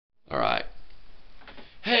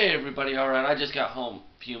Hey everybody, alright, I just got home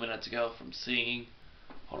a few minutes ago from seeing,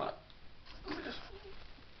 hold on,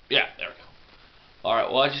 yeah, there we go.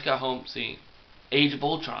 Alright, well I just got home seeing Age of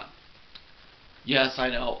Ultron. Yes, I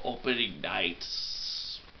know, opening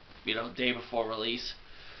nights, day before release.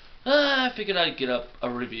 I figured I'd get up a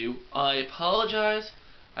review. I apologize,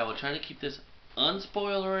 I will try to keep this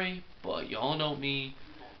unspoilery, but y'all know me,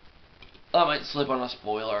 I might slip on a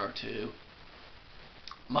spoiler or two.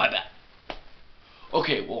 My bad.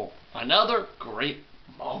 Okay, well, another great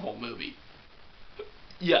Marvel movie.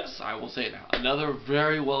 Yes, I will say it now. Another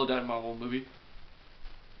very well done Marvel movie.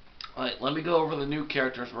 Alright, let me go over the new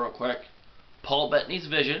characters real quick. Paul Bettany's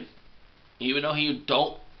Vision. Even though you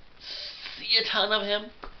don't see a ton of him,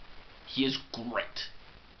 he is great.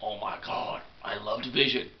 Oh my god, I loved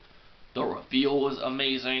Vision. The reveal was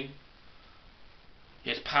amazing.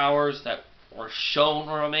 His powers that were shown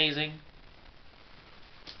were amazing.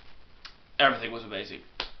 Everything was amazing.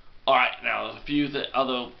 Alright, now there's a few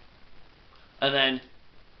other... And then...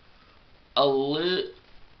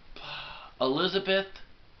 Elizabeth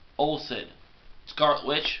Olsen. Scarlet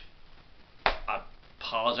Witch. I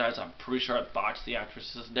apologize, I'm pretty sure I botched the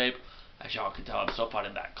actress's name. As y'all can tell, I'm so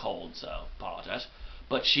fighting that cold, so apologize.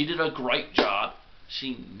 But she did a great job.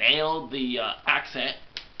 She nailed the accent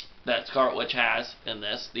that Scarlet Witch has in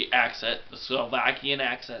this. The accent, the Slovakian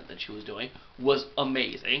accent that she was doing, was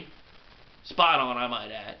amazing. Spot on, I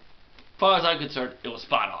might add. As far as I'm concerned, it was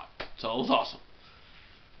spot on. So it was awesome.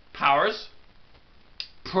 Powers,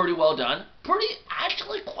 pretty well done.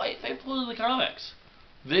 Actually quite faithful to the comics.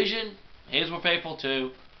 Vision, his were faithful too,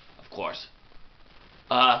 of course.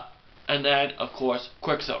 And then, of course,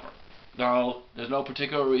 Quicksilver. No, there's no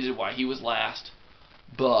particular reason why he was last.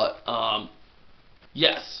 But,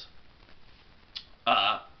 yes.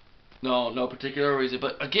 No particular reason.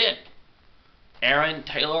 But again, Aaron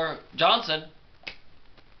Taylor Johnson,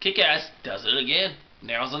 Kick-Ass, does it again.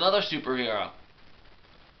 Nails another superhero.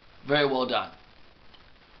 Very well done.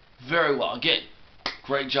 Very well. Again,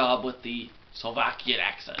 great job with the Slovakian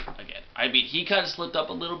accent. Again, I mean, he kind of slipped up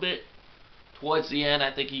a little bit towards the end.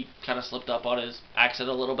 I think he kind of slipped up on his accent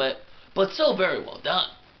a little bit, but still very well done.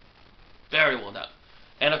 Very well done.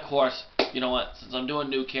 And of course, you know what? Since I'm doing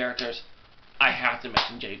new characters, I have to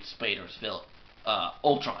mention James Spader's villain,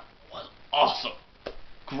 Ultron. Was awesome.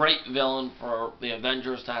 Great villain for the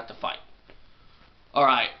Avengers to have to fight.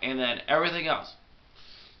 Alright, and then everything else.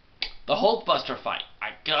 The Hulkbuster fight.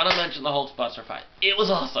 I gotta mention the Hulkbuster fight. It was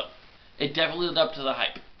awesome. It definitely lived up to the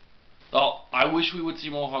hype. Though, I wish we would see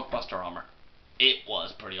more Hulkbuster armor. It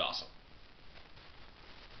was pretty awesome.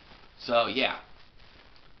 So, yeah.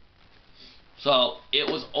 So, it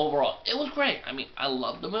was overall, it was great. I mean, I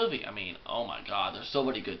love the movie. I mean, oh my god, there's so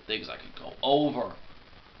many good things I could go over.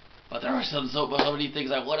 But there are so many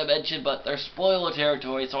things I want to mention, but they're spoiler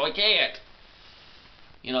territory, so I can't.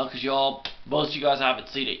 You know, because most of you guys haven't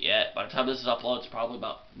seen it yet. By the time this is uploaded, it's probably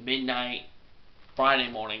about midnight Friday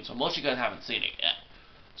morning, so most of you guys haven't seen it yet.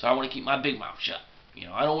 So I want to keep my big mouth shut. You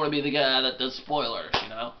know, I don't want to be the guy that does spoilers, you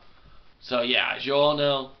know. So yeah, as you all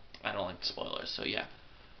know, I don't like spoilers, so yeah.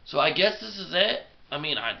 So I guess this is it. I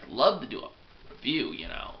mean, I'd love to do a review,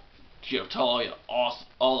 tell all the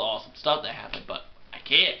awesome stuff that happened, but I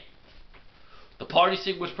can't. The party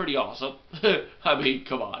scene was pretty awesome. I mean,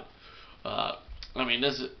 come on.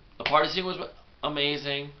 The party scene was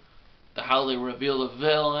amazing. How they reveal the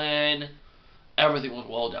villain, everything was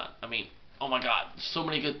well done. I mean, oh my god, so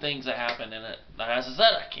many good things that happened in it. That, as I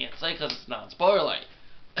said, I can't say because it's not spoiling.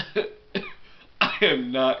 I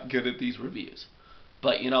am not good at these reviews.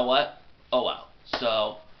 But you know what? Oh well.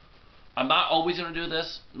 So, I'm not always going to do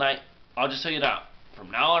this night. I'll just tell you now. From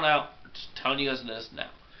now on out, I'm just telling you guys this now.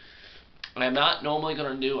 I'm not normally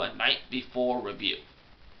going to do a night before review.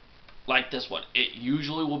 Like this one. It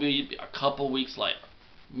usually will be a couple weeks later.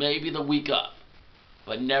 Maybe the week of.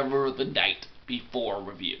 But never the night before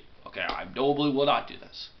review. Okay, I normally will not do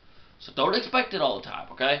this. So don't expect it all the time,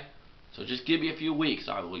 okay? So just give me a few weeks.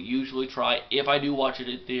 I will usually try, if I do watch it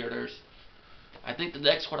in theaters. I think the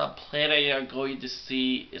next one I'm planning on going to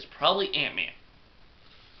see is probably Ant-Man.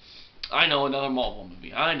 I know, another Marvel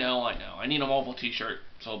movie. I know. I need a Marvel t-shirt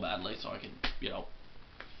so badly so I can,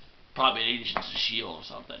 probably an Agents of S.H.I.E.L.D. or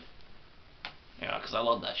something. Yeah, because I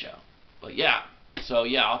love that show. But yeah, so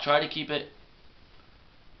yeah, I'll try to keep it,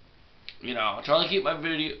 I'll try to keep my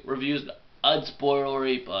video reviews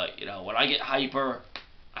unspoilery, but, when I get hyper,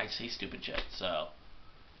 I say stupid shit, so,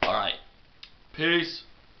 alright, peace,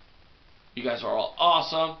 you guys are all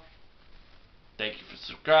awesome, thank you for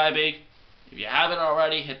subscribing, if you haven't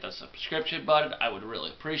already, hit the subscription button, I would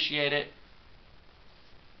really appreciate it,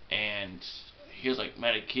 and he was like,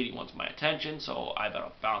 Mad Kitty wants my attention, so I better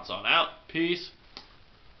bounce on out. Peace.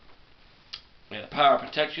 May the power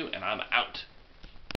protect you, and I'm out.